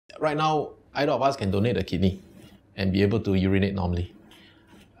Right now, either of us can donate a kidney and be able to urinate normally.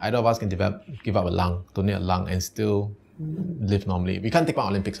 Either of us can give up a lung, donate a lung, and still live normally. We can't take part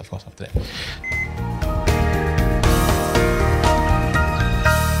in Olympics, of course, after that.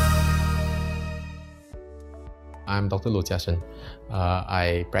 I'm Dr. Loh Jiashen.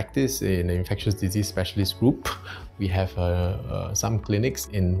 I practice in the Infectious Disease Specialist Group. We have some clinics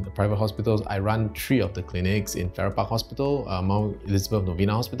in private hospitals. I run 3 of the clinics in Farrer Park Hospital, Mount Elizabeth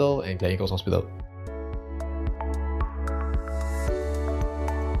Novena Hospital, and Gleneagles Hospital.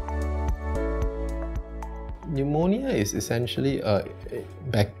 Pneumonia is essentially a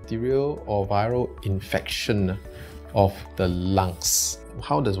bacterial or viral infection of the lungs.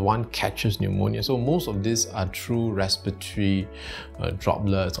 How does one catches pneumonia? So most of these are through respiratory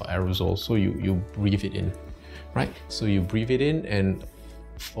droplets or aerosols. So you breathe it in, right? So you breathe it in, and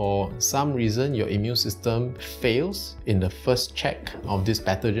for some reason your immune system fails in the first check of this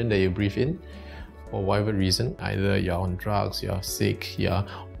pathogen that you breathe in. For whatever reason, either you're on drugs, you're sick, you're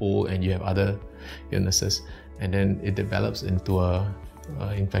old, and you have other illnesses, and then it develops into a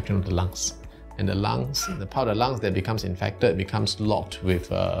infection of the lungs. And the lungs, the part of the lungs that becomes infected becomes locked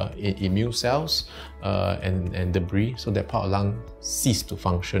with immune cells and debris, so that part of the lung ceases to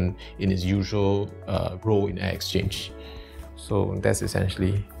function in its usual role in air exchange. So that's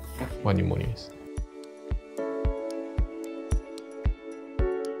essentially what pneumonia is.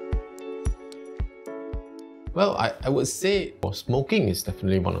 Well, I would say smoking is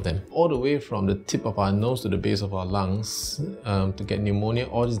definitely one of them. All the way from the tip of our nose to the base of our lungs, to get pneumonia,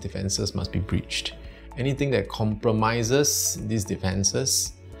 all these defenses must be breached. Anything that compromises these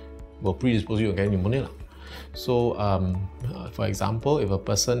defenses will predispose you to get pneumonia. So, for example, if a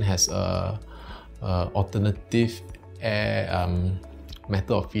person has a alternative air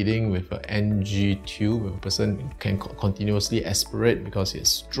method of feeding with an NG tube, if a person can continuously aspirate because he has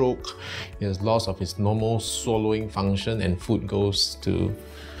stroke, he has loss of his normal swallowing function, and food goes to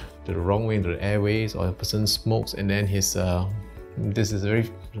the wrong way into the airways, or a person smokes and then his this is a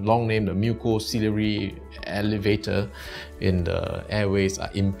very long name, the mucociliary elevator in the airways are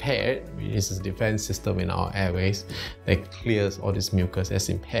impaired. This is a defense system in our airways that clears all this mucus that's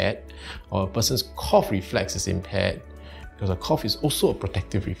impaired, or a person's cough reflex is impaired, because a cough is also a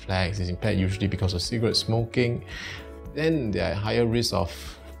protective reflex. It's impaired usually because of cigarette smoking. Then there are higher risks of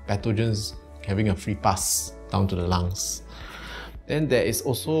pathogens having a free pass down to the lungs. Then there is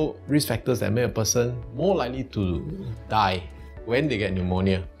also risk factors that make a person more likely to die when they get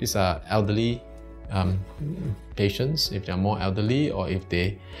pneumonia. These are elderly patients, if they are more elderly, or if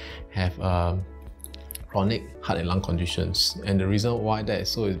they have chronic heart and lung conditions. And the reason why that is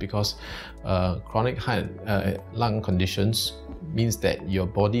so is because chronic heart lung conditions means that your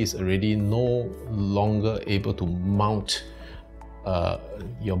body is already no longer able to mount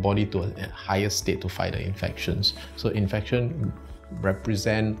your body to a higher state to fight the infections. So infection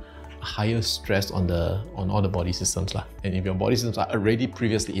represent higher stress on all the body systems. And if your body systems are already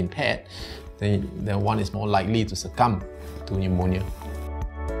previously impaired, then one is more likely to succumb to pneumonia.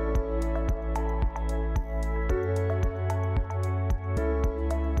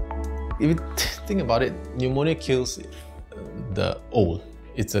 If you think about it, pneumonia kills the old.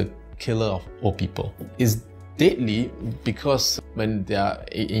 It's a killer of old people. It's deadly because when they are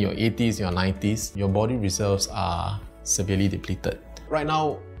in your 80s, your 90s, your body reserves are severely depleted. Right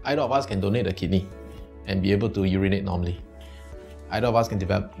now, either of us can donate a kidney and be able to urinate normally. Either of us can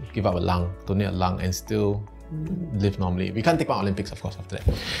give up a lung, donate a lung, and still live normally. We can't take part in Olympics, of course, after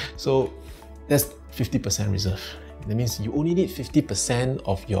that. So that's 50% reserve. That means you only need 50%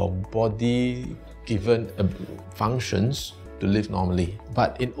 of your body given functions to live normally.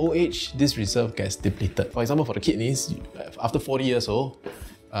 But in old age, this reserve gets depleted. For example, for the kidneys, after 40 years old,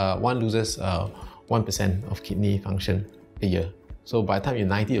 one loses 1% of kidney function a year. So by the time you're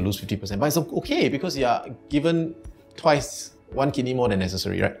 90, you lose 50%. But it's okay because you are given twice one kidney more than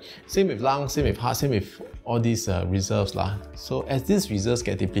necessary, right? Same with lungs, same with heart, same with all these reserves. So as these reserves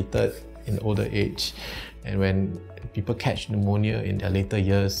get depleted in older age, and when people catch pneumonia in their later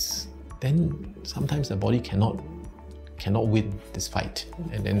years, then sometimes the body cannot win this fight,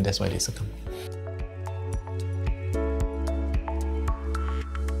 and then that's why they succumb.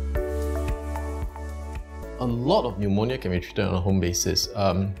 A lot of pneumonia can be treated on a home basis.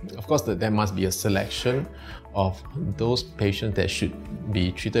 Of course, there must be a selection of those patients that should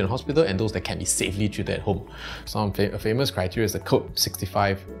be treated in hospital and those that can be safely treated at home. Some famous criteria is the Code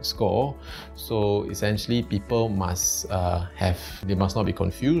 65 score. So essentially, people must they must not be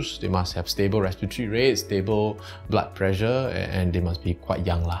confused, they must have stable respiratory rates, stable blood pressure, and they must be quite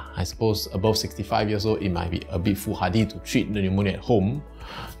young. I suppose above 65 years old, it might be a bit foolhardy to treat the pneumonia at home.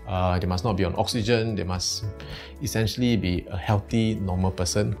 They must not be on oxygen. They must essentially be a healthy, normal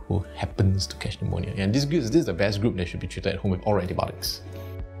person who happens to catch pneumonia. And this is the best group that should be treated at home with oral antibiotics.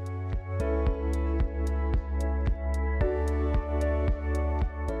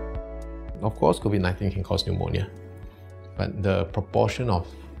 Of course, COVID-19 can cause pneumonia, but the proportion of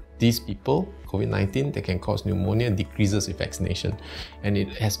these people, COVID-19, that can cause pneumonia decreases with vaccination. And it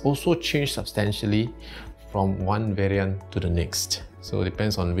has also changed substantially from one variant to the next. So it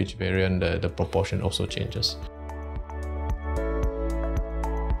depends on which variant, the proportion also changes.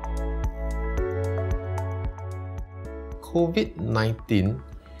 COVID-19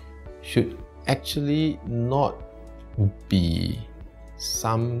 should actually not be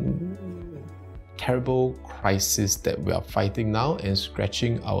some terrible crisis that we are fighting now and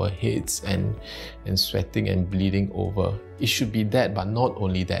scratching our heads and sweating and bleeding over. It should be that, but not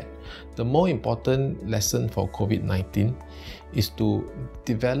only that. The more important lesson for COVID-19 is to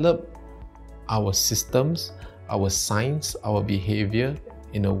develop our systems, our science, our behavior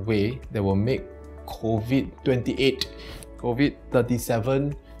in a way that will make COVID-28,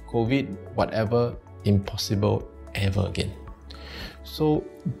 COVID-37, COVID whatever impossible ever again. So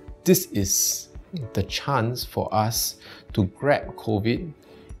this is the chance for us to grab COVID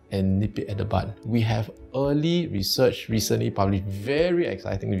and nip it at the bud. We have early research recently published, very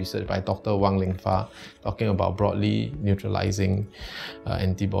exciting research by Dr. Wang Lingfa, talking about broadly neutralizing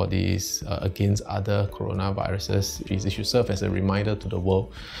antibodies against other coronaviruses. It should serve as a reminder to the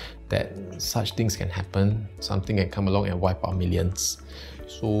world that such things can happen. Something can come along and wipe out millions.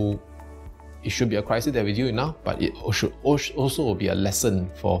 So it should be a crisis that we deal with now, but it should also be a lesson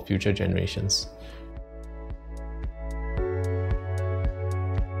for future generations.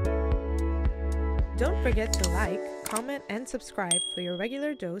 Don't forget to like, comment, and subscribe for your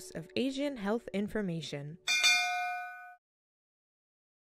regular dose of Asian health information.